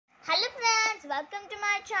welcome to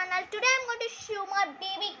my channel. Today I'm going to show my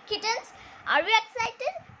baby kittens. Are you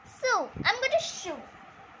excited? So I'm going to show.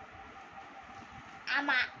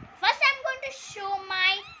 First I'm going to show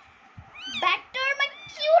my Bector, my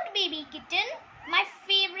cute baby kitten, my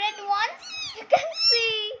favorite ones. You can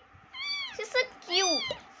see she's so cute,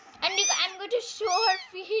 and I'm going to show her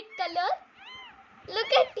feet color.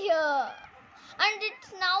 Look at here, and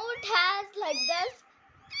now it has like this.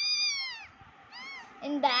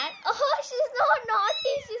 In that, oh, she's so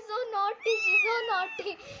naughty. She's so naughty. She's so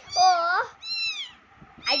naughty. Oh,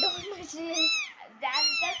 I don't know. She is.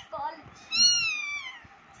 That's called.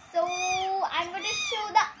 So I'm going to show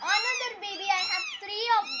the another baby. I have 3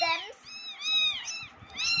 of them.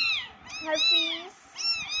 Her face,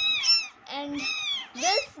 and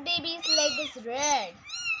this baby's leg is red.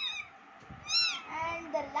 And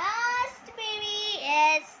the last baby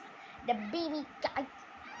is the baby cat.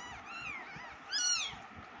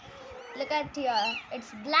 Look at here.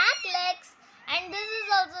 It's black legs, and this is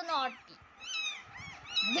also naughty.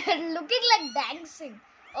 They're looking like dancing.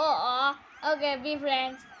 Oh, okay, be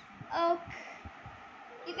friends. Okay.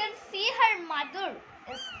 You can see her mother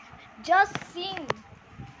is just seeing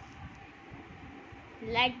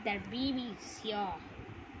like their babies here.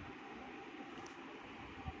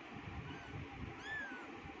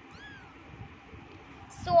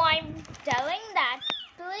 So I'm telling that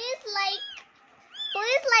please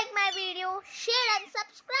like my video, share and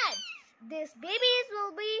subscribe. These babies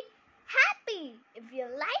will be happy if you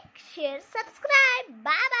like, share, subscribe.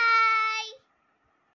 Bye bye.